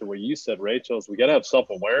goes back to what you said, Rachel, is we got to have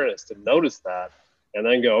self-awareness to notice that, and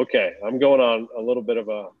then go, okay, I'm going on a little bit of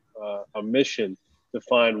a mission to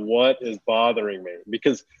find what is bothering me.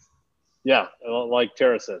 Because, yeah, like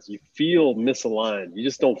Tara says, you feel misaligned. You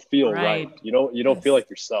just don't feel right. You don't feel like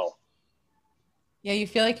yourself. Yeah, you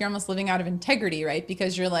feel like you're almost living out of integrity, right?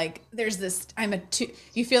 Because you're like, there's this,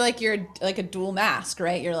 you feel like you're like a dual mask,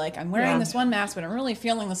 right? You're like, I'm wearing this one mask, but I'm really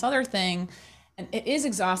feeling this other thing. And it is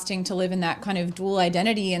exhausting to live in that kind of dual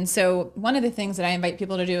identity. And so one of the things that I invite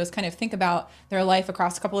people to do is kind of think about their life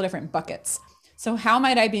across a couple of different buckets. So how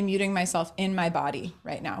might I be muting myself in my body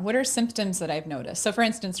right now? What are symptoms that I've noticed? So for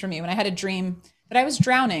instance, for me, when I had a dream that I was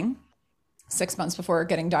drowning 6 months before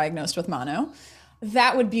getting diagnosed with mono,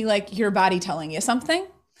 that would be like your body telling you something.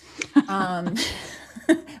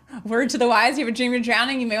 Word to the wise, you have a dream you're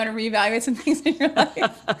drowning, you may want to reevaluate some things in your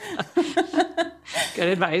life. Good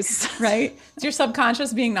advice. Right? It's your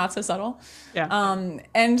subconscious being not so subtle. Yeah.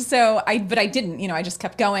 And so I didn't, I just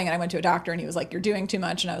kept going, and I went to a doctor, and he was like, you're doing too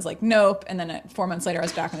much. And I was like, nope. And then 4 months later, I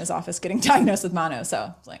was back in his office getting diagnosed with mono. So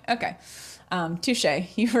I was like, okay, touche,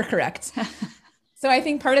 you were correct. So I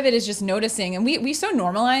think part of it is just noticing, and we so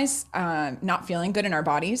normalize not feeling good in our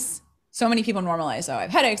bodies. So many people normalize, I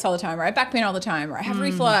have headaches all the time, or I have back pain all the time, or I have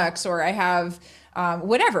reflux, or I have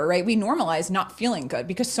whatever, right? We normalize not feeling good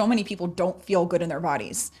because so many people don't feel good in their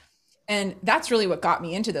bodies. And that's really what got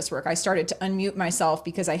me into this work. I started to unmute myself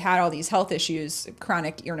because I had all these health issues,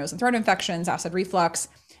 chronic ear, nose, and throat infections, acid reflux.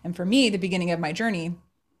 And for me, the beginning of my journey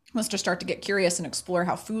was to start to get curious and explore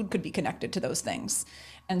how food could be connected to those things.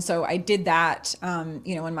 And so I did that,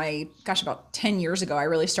 in about 10 years ago, I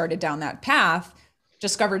really started down that path,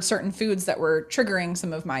 discovered certain foods that were triggering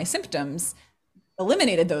some of my symptoms,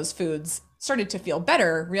 eliminated those foods, started to feel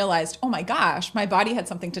better, realized, oh my gosh, my body had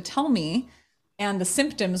something to tell me. And the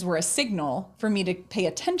symptoms were a signal for me to pay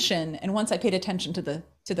attention. And once I paid attention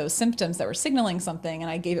to those symptoms that were signaling something and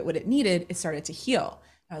I gave it what it needed, it started to heal.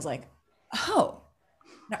 I was like, oh,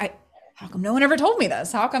 how come no one ever told me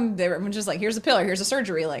this? How come they were just like, here's a pill or here's a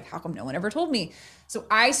surgery? Like, how come no one ever told me? So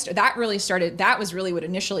that was really what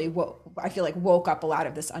initially, I feel like woke up a lot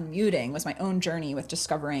of this unmuting, was my own journey with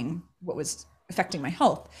discovering what was affecting my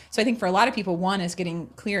health. So I think for a lot of people, one is getting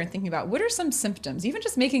clear and thinking about what are some symptoms, even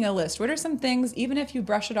just making a list. What are some things, even if you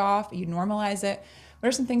brush it off, you normalize it, what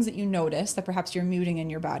are some things that you notice that perhaps you're muting in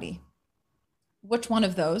your body? Which one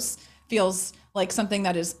of those feels like something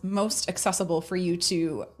that is most accessible for you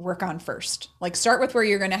to work on first? Like, start with where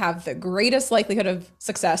you're going to have the greatest likelihood of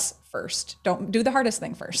success first. Don't do the hardest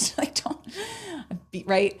thing first. Like, don't be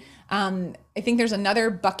right. I think there's another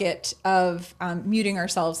bucket of muting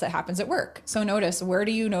ourselves that happens at work. So notice, where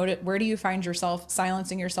do you find yourself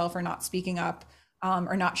silencing yourself or not speaking up,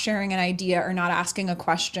 or not sharing an idea, or not asking a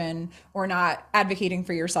question, or not advocating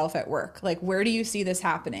for yourself at work? Like, where do you see this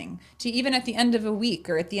happening? To even at the end of a week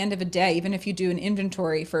or at the end of a day, even if you do an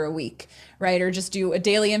inventory for a week, right? Or just do a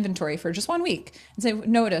daily inventory for just 1 week and say,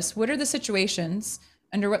 notice, what are the situations,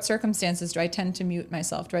 under what circumstances do I tend to mute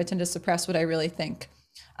myself? Do I tend to suppress what I really think?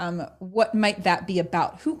 What might that be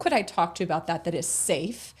about? Who could I talk to about that is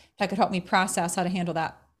safe, that could help me process how to handle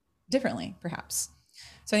that differently, perhaps?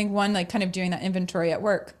 So I think one, like kind of doing that inventory at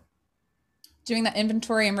work, doing that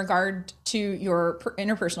inventory in regard to your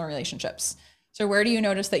interpersonal relationships. So where do you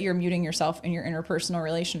notice that you're muting yourself in your interpersonal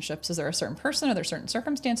relationships? Is there a certain person? Are there certain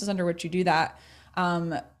circumstances under which you do that?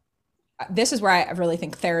 This is where I really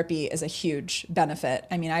think therapy is a huge benefit.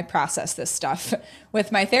 I mean, I process this stuff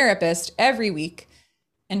with my therapist every week.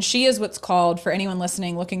 And she is what's called, for anyone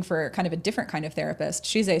listening, looking for kind of a different kind of therapist,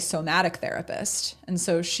 she's a somatic therapist. And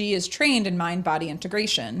so she is trained in mind-body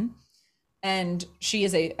integration. And she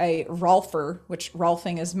is a Rolfer, which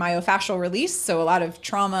Rolfing is myofascial release. So a lot of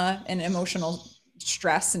trauma and emotional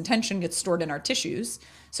stress and tension gets stored in our tissues.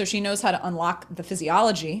 So she knows how to unlock the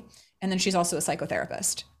physiology. And then she's also a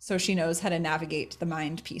psychotherapist. So she knows how to navigate the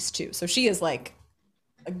mind piece too. So she is like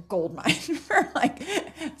a gold mine for like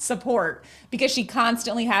support, because she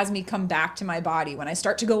constantly has me come back to my body. When I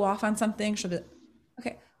start to go off on something, she'll be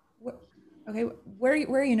okay, where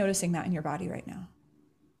are you noticing that in your body right now?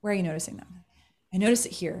 Where are you noticing that? I notice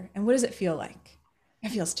it here. And what does it feel like? It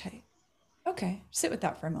feels tight. Okay, sit with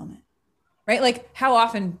that for a moment. Right? Like, how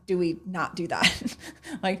often do we not do that?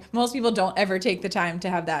 Like, most people don't ever take the time to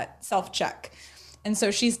have that self-check. And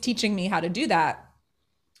so she's teaching me how to do that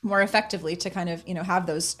more effectively, to kind of, have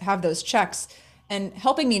those checks, and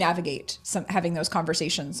helping me navigate having those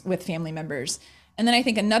conversations with family members. And then I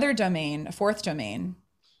think another domain, a fourth domain,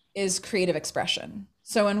 is creative expression.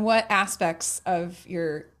 So in what aspects of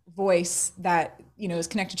your voice that, is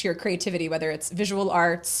connected to your creativity, whether it's visual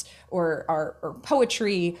arts or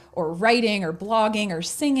poetry or writing or blogging or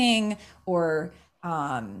singing or,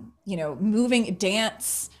 moving,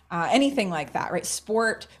 dance, anything like that, right?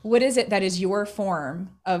 Sport. What is it that is your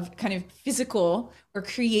form of kind of physical or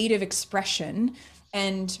creative expression?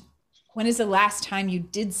 And when is the last time you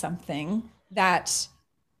did something that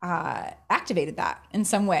activated that in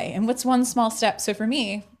some way? And what's one small step? So for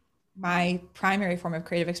me, my primary form of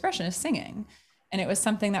creative expression is singing. And it was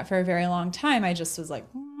something that for a very long time, I just was like,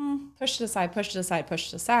 pushed it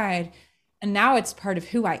aside. And now it's part of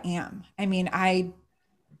who I am. I mean,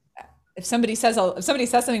 if somebody says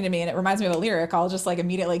something to me and it reminds me of a lyric, I'll just like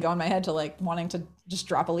immediately go in my head to like wanting to just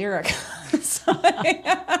drop a lyric. So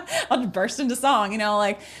I'll just burst into song,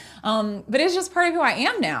 but it's just part of who I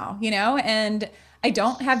am now, and I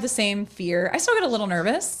don't have the same fear. I still get a little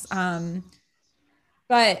nervous,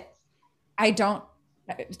 but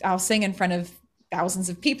I'll sing in front of thousands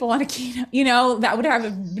of people on a keynote, that would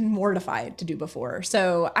have been mortified to do before.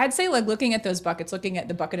 So I'd say like looking at those buckets, looking at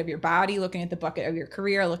the bucket of your body, looking at the bucket of your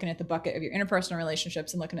career, looking at the bucket of your interpersonal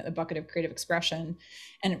relationships, and looking at the bucket of creative expression,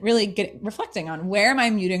 and really reflecting on where am I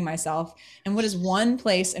muting myself, and what is one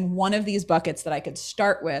place in one of these buckets that I could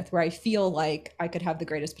start with where I feel like I could have the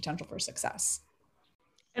greatest potential for success.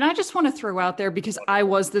 And I just want to throw out there, because I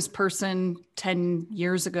was this person 10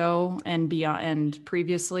 years ago and beyond and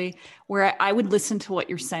previously, where I would listen to what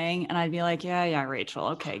you're saying and I'd be like, yeah, Rachel,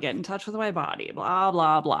 okay, get in touch with my body, blah,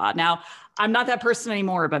 blah, blah. Now, I'm not that person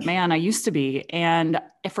anymore, but man, I used to be. And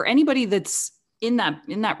for anybody that's in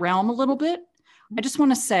that realm a little bit, I just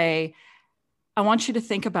want to say, I want you to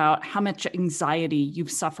think about how much anxiety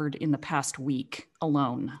you've suffered in the past week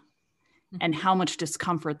alone and how much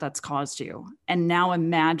discomfort that's caused you. And now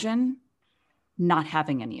imagine not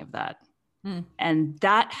having any of that. And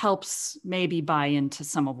that helps maybe buy into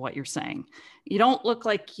some of what you're saying. You don't look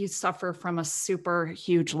like you suffer from a super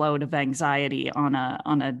huge load of anxiety on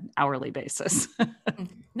an hourly basis.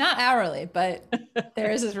 Not hourly, but there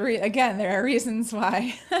is again, there are reasons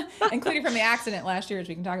why, including from the accident last year, which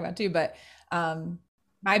we can talk about too. But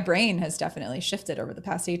my brain has definitely shifted over the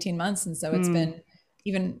past 18 months. And so it's been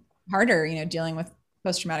even harder, dealing with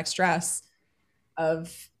post-traumatic stress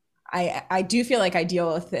I do feel like I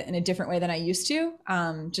deal with it in a different way than I used to,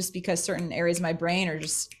 just because certain areas of my brain are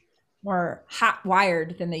just more hot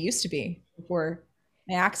wired than they used to be before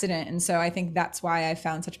my accident. And so I think that's why I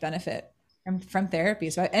found such benefit from therapy.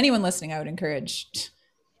 So anyone listening, I would encourage,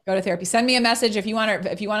 go to therapy. Send me a message if you want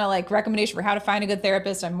to like recommendation for how to find a good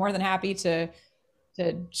therapist. I'm more than happy to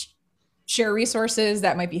share resources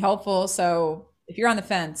that might be helpful. So if you're on the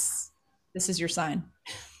fence, this is your sign.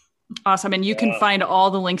 Awesome. And you can find all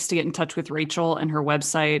the links to get in touch with Rachel and her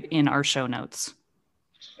website in our show notes.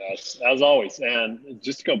 Yes, as always. And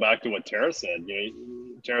just to go back to what Tara said,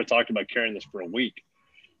 Tara talked about carrying this for a week.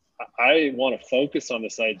 I want to focus on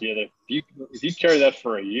this idea that if you carry that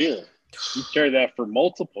for a year, you carry that for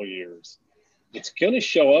multiple years, it's going to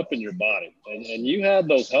show up in your body. And you had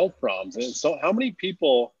those health problems. And so how many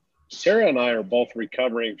people, Tara and I are both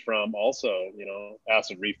recovering from also,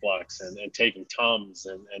 acid reflux and taking Tums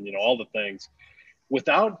and all the things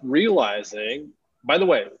without realizing, by the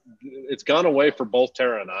way, it's gone away for both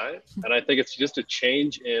Tara and I. And I think it's just a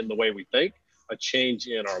change in the way we think, a change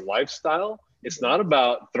in our lifestyle. It's not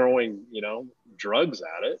about throwing, drugs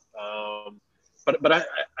at it. But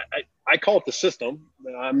I call it the system.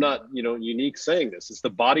 I'm not, unique saying this. It's the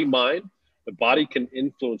body mind. The body can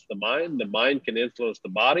influence the mind can influence the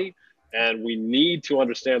body. And we need to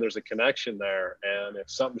understand there's a connection there. And if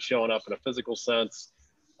something's showing up in a physical sense,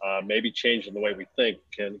 maybe changing the way we think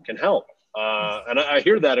can help. And I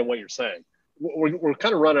hear that in what you're saying. We're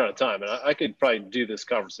kind of running out of time. And I could probably do this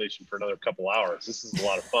conversation for another couple hours. This is a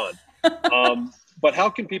lot of fun. But how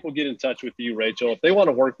can people get in touch with you, Rachel? If they want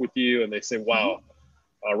to work with you and they say, wow,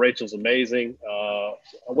 Rachel's amazing.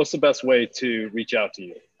 What's the best way to reach out to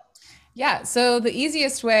you? Yeah. So the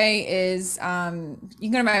easiest way is you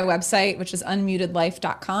can go to my website, which is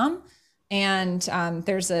unmutedlife.com. And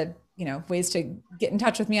there's ways to get in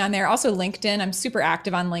touch with me on there. Also LinkedIn. I'm super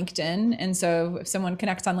active on LinkedIn. And so if someone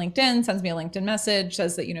connects on LinkedIn, sends me a LinkedIn message,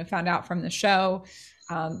 says that, found out from the show,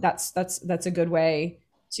 that's a good way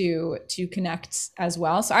to connect as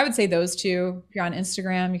well. So I would say those two. If you're on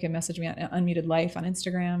Instagram, you can message me on Unmuted Life on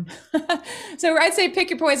Instagram. So I'd say pick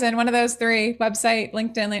your poison, one of those three: website,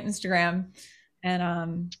 LinkedIn, Instagram, and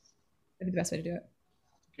that'd be the best way to do it.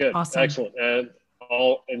 Good. Awesome. Excellent. And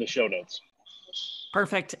all in the show notes.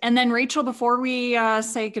 Perfect. And then Rachel, before we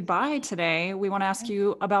say goodbye today, we want to ask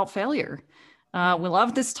you about failure. We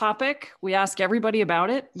love this topic. We ask everybody about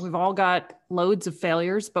it. We've all got loads of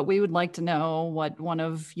failures, but we would like to know what one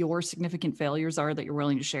of your significant failures are that you're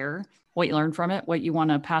willing to share, what you learned from it, what you want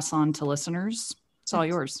to pass on to listeners. It's all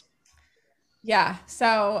yours. Yeah.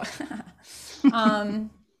 So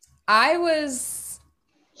I was,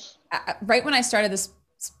 right when I started this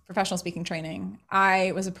professional speaking training,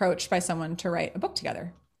 I was approached by someone to write a book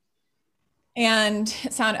together. And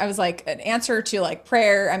I was like an answer to like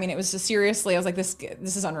prayer. I mean, it was just seriously, I was like, this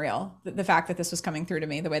is unreal. The fact that this was coming through to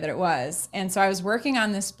me the way that it was. And so I was working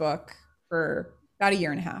on this book for about a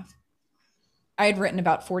year and a half. I had written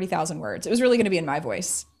about 40,000 words. It was really going to be in my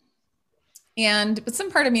voice. But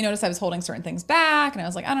some part of me noticed I was holding certain things back, and I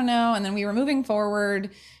was like, I don't know. And then we were moving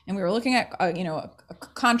forward and we were looking at, a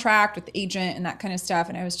contract with the agent and that kind of stuff.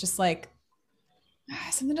 And I was just like,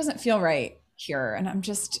 something doesn't feel right here. And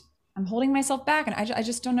I'm holding myself back, and I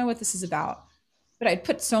just don't know what this is about. But I'd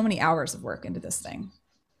put so many hours of work into this thing.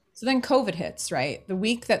 So then COVID hits, right? The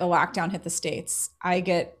week that the lockdown hit the States, I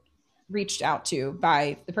get reached out to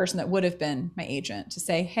by the person that would have been my agent to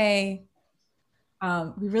say, hey,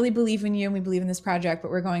 we really believe in you and we believe in this project,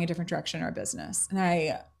 but we're going a different direction in our business. And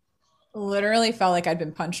I literally felt like I'd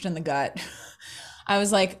been punched in the gut. I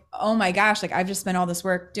was like, oh my gosh, like I've just spent all this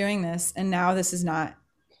work doing this, and now this is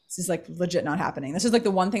like legit not happening. This is like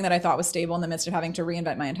the one thing that I thought was stable in the midst of having to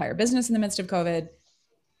reinvent my entire business in the midst of COVID,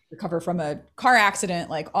 recover from a car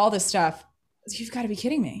accident, like all this stuff. You've got to be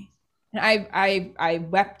kidding me. And I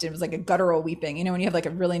wept. It was like a guttural weeping, when you have like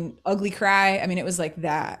a really ugly cry. I mean, it was like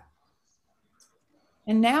that.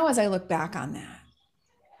 And now as I look back on that,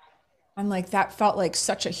 I'm like, that felt like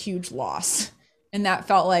such a huge loss. And that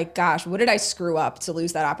felt like, gosh, what did I screw up to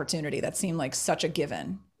lose that opportunity? That seemed like such a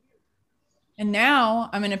given. And now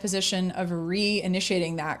I'm in a position of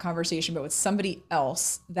reinitiating that conversation, but with somebody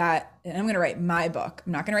else and I'm going to write my book.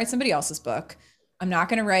 I'm not going to write somebody else's book. I'm not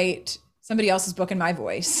going to write somebody else's book in my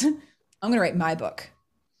voice. I'm going to write my book.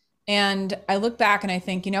 And I look back and I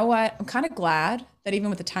think, you know what? I'm kind of glad that even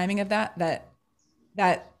with the timing of that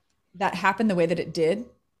happened the way that it did,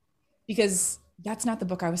 because that's not the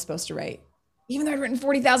book I was supposed to write. Even though I'd written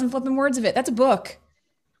 40,000 flipping words of it, that's a book.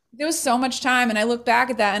 There was so much time. And I look back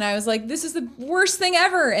at that and I was like, this is the worst thing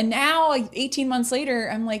ever. And now, like 18 months later,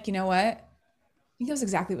 I'm like, you know what? I think that was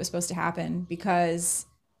exactly what was supposed to happen, because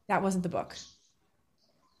that wasn't the book.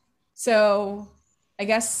 So I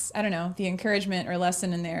guess, I don't know, the encouragement or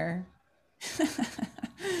lesson in there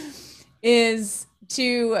is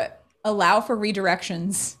to allow for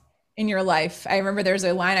redirections in your life. I remember there's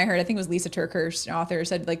a line I heard, I think it was Lisa TerKeurst, an author,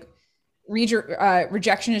 said like,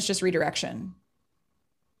 rejection is just redirection.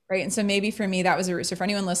 Right. And so maybe for me, that was so for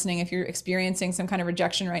anyone listening, if you're experiencing some kind of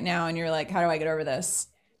rejection right now and you're like, how do I get over this?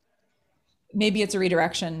 Maybe it's a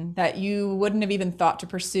redirection that you wouldn't have even thought to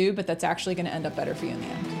pursue, but that's actually going to end up better for you in the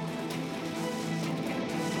end.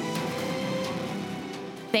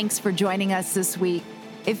 Thanks for joining us this week.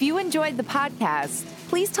 If you enjoyed the podcast,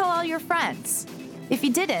 please tell all your friends. If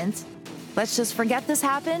you didn't, let's just forget this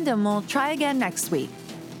happened and we'll try again next week.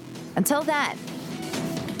 Until then,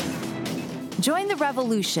 join the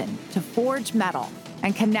revolution to forge metal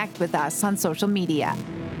and connect with us on social media.